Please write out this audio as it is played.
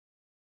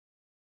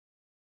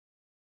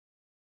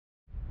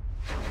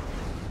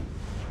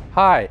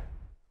Hi,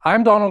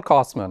 I'm Donald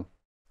Kossman.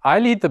 I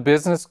lead the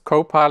Business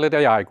Copilot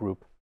AI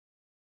group.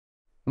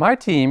 My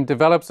team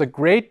develops a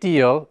great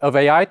deal of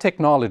AI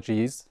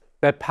technologies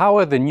that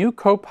power the new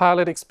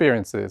Copilot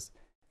experiences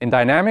in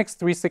Dynamics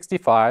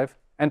 365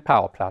 and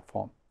Power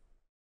Platform.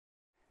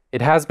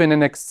 It has been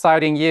an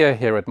exciting year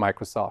here at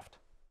Microsoft.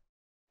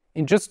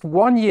 In just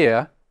 1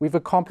 year, we've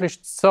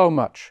accomplished so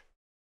much.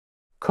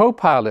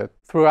 Copilot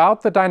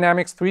throughout the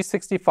Dynamics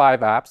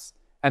 365 apps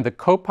and the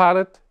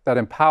Copilot that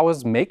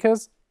empowers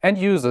makers and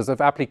users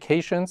of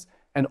applications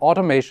and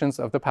automations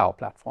of the Power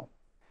Platform.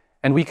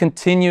 And we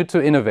continue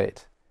to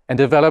innovate and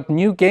develop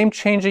new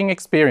game-changing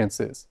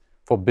experiences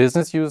for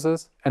business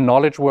users and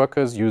knowledge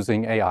workers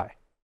using AI.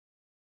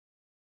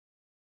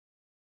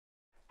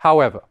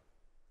 However,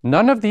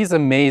 none of these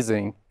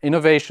amazing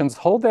innovations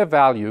hold their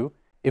value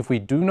if we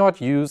do not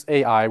use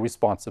AI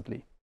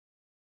responsibly.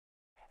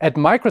 At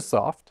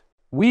Microsoft,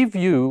 we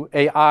view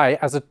AI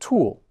as a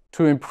tool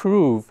to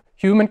improve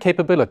human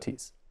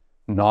capabilities,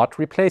 not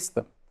replace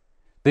them.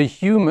 The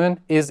human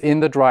is in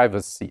the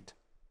driver's seat.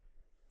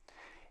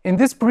 In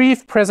this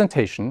brief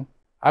presentation,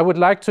 I would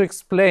like to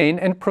explain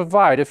and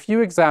provide a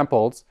few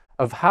examples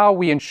of how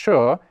we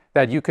ensure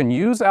that you can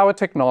use our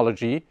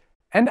technology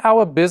and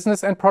our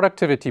business and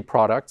productivity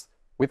products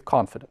with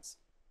confidence.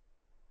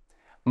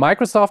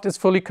 Microsoft is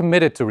fully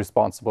committed to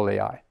responsible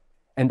AI,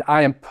 and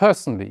I am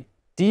personally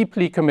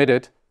deeply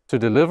committed to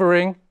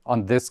delivering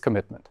on this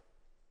commitment.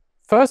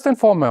 First and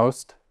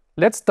foremost,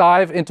 let's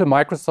dive into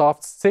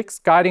Microsoft's 6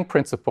 guiding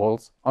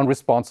principles on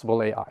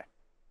responsible AI.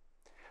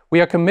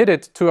 We are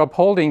committed to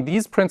upholding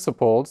these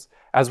principles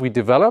as we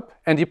develop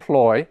and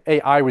deploy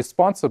AI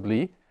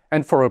responsibly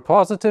and for a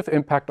positive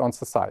impact on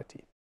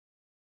society.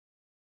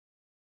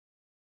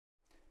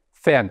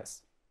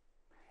 Fairness.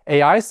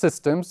 AI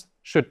systems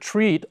should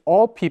treat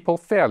all people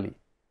fairly,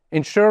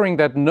 ensuring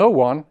that no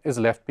one is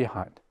left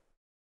behind.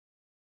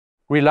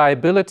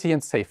 Reliability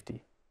and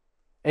safety.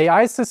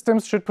 AI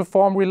systems should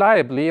perform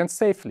reliably and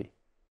safely.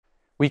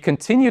 We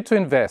continue to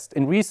invest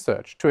in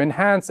research to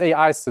enhance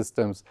AI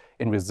systems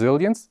in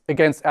resilience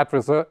against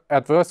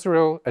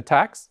adversarial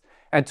attacks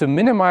and to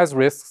minimize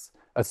risks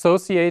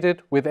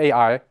associated with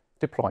AI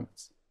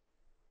deployments.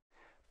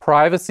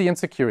 Privacy and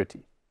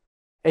security.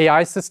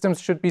 AI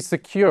systems should be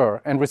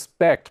secure and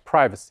respect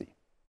privacy.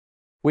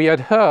 We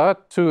adhere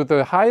to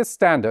the highest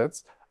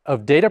standards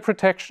of data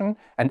protection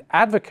and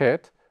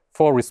advocate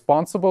for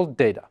responsible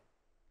data.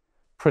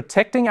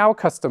 Protecting our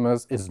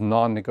customers is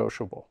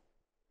non-negotiable.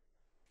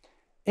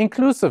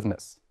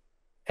 Inclusiveness.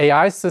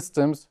 AI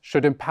systems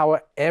should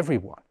empower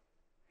everyone.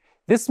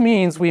 This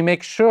means we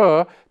make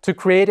sure to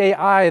create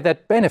AI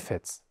that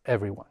benefits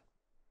everyone.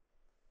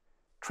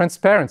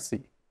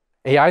 Transparency.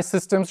 AI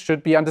systems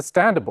should be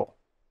understandable.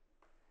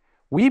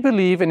 We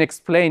believe in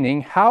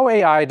explaining how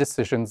AI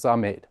decisions are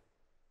made.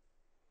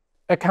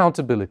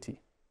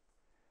 Accountability.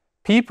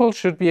 People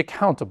should be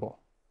accountable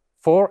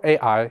for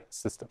AI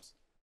systems.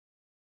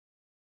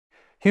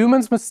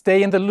 Humans must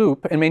stay in the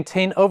loop and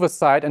maintain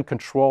oversight and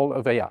control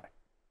of AI.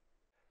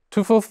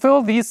 To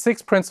fulfill these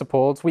 6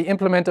 principles, we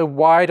implement a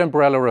wide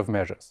umbrella of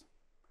measures.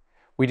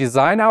 We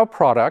design our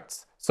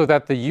products so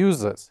that the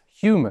users,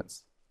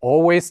 humans,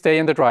 always stay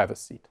in the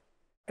driver's seat.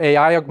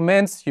 AI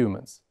augments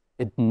humans.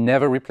 It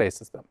never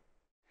replaces them.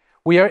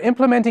 We are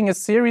implementing a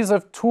series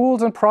of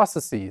tools and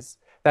processes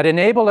that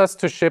enable us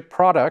to ship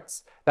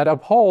products that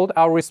uphold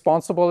our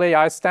responsible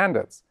AI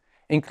standards,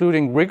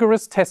 including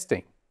rigorous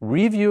testing,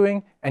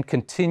 reviewing, and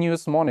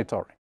continuous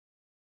monitoring.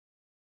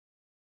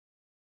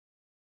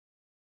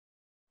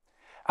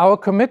 Our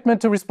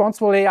commitment to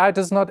responsible AI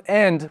does not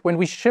end when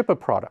we ship a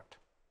product.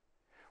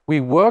 We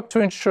work to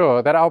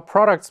ensure that our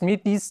products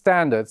meet these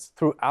standards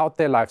throughout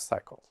their life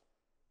cycles.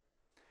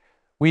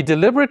 We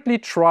deliberately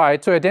try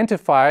to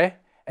identify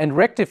and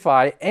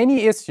rectify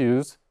any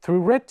issues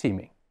through red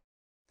teaming.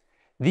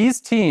 These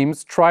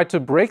teams try to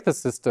break the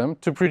system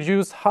to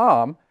produce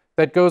harm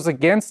that goes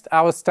against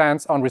our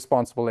stance on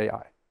responsible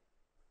AI.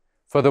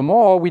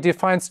 Furthermore, we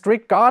define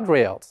strict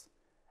guardrails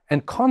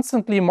and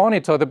constantly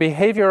monitor the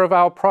behavior of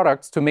our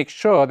products to make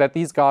sure that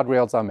these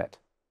guardrails are met.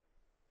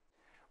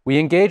 We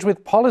engage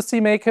with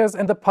policymakers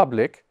and the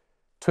public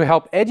to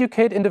help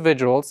educate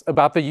individuals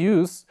about the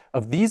use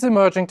of these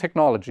emerging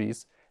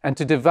technologies and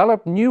to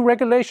develop new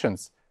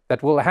regulations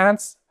that will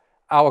enhance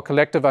our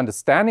collective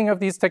understanding of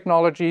these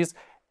technologies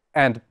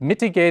and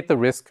mitigate the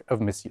risk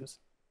of misuse.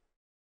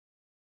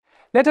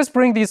 Let us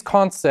bring these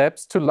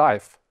concepts to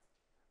life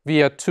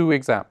via 2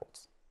 examples.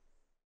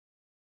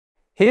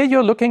 Here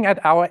you're looking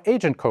at our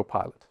Agent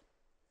Copilot.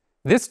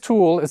 This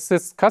tool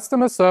assists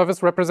customer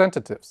service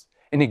representatives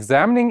in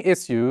examining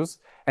issues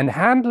and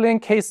handling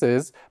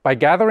cases by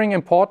gathering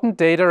important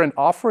data and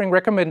offering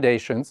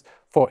recommendations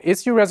for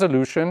issue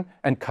resolution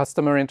and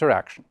customer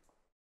interaction.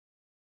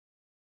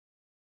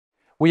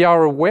 We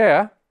are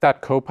aware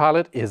that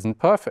Copilot isn't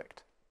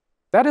perfect.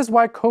 That is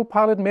why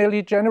Copilot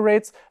merely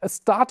generates a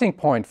starting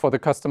point for the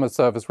customer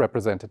service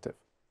representative.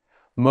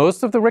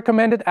 Most of the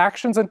recommended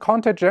actions and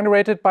content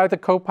generated by the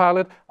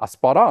Copilot are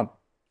spot on.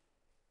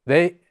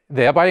 They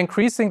thereby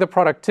increasing the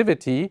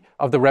productivity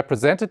of the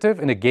representative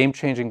in a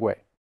game-changing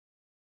way.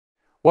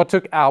 What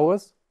took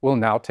hours will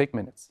now take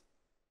minutes.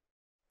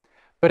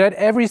 But at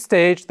every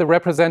stage, the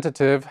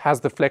representative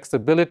has the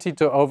flexibility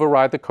to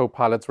override the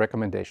Copilot's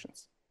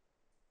recommendations.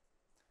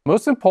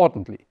 Most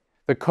importantly,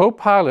 the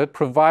Copilot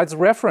provides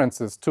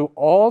references to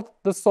all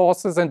the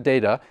sources and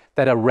data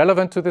that are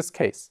relevant to this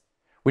case,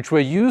 which were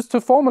used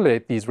to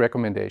formulate these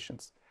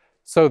recommendations,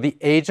 so the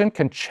agent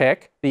can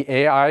check the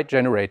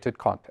AI-generated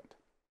content.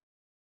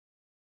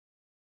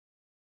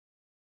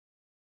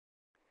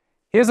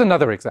 Here's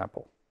another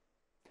example.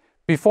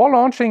 Before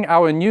launching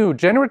our new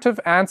Generative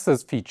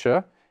Answers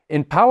feature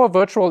in Power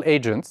Virtual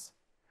Agents,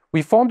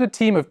 we formed a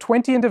team of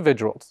 20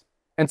 individuals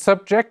and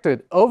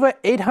subjected over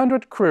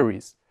 800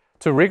 queries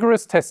to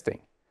rigorous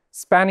testing,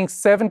 spanning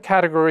 7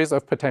 categories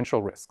of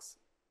potential risks.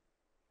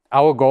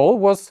 Our goal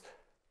was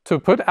to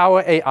put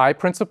our AI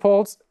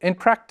principles in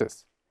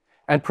practice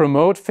and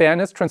promote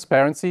fairness,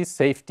 transparency,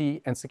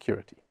 safety, and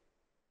security.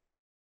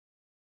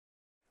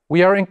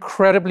 We are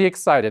incredibly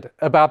excited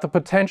about the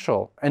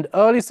potential and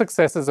early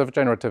successes of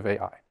generative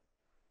AI.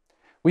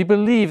 We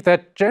believe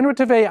that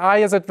generative AI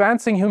is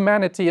advancing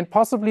humanity in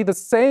possibly the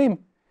same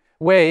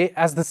way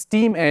as the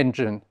steam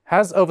engine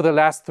has over the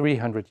last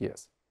 300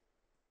 years.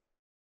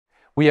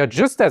 We are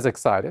just as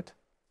excited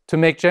to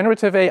make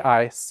generative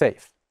AI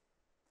safe.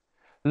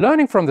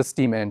 Learning from the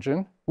steam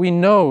engine, we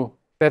know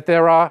that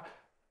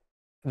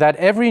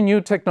every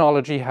new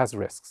technology has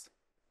risks.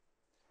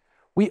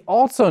 We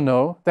also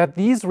know that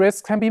these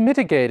risks can be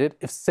mitigated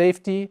if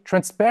safety,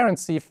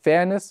 transparency,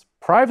 fairness,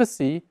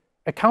 privacy,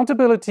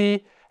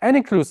 accountability, and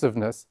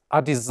inclusiveness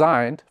are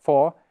designed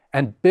for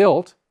and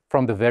built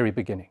from the very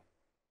beginning.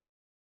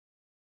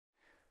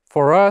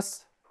 For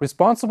us,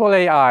 responsible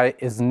AI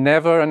is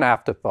never an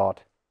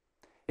afterthought.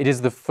 It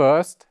is the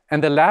first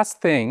and the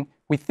last thing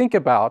we think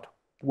about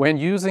when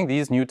using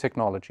these new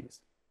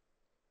technologies.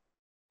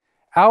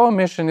 Our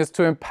mission is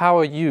to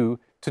empower you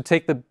to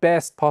take the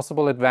best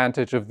possible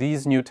advantage of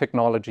these new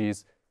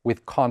technologies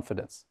with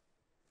confidence.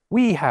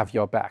 We have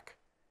your back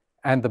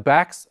and the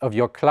backs of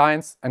your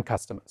clients and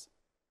customers.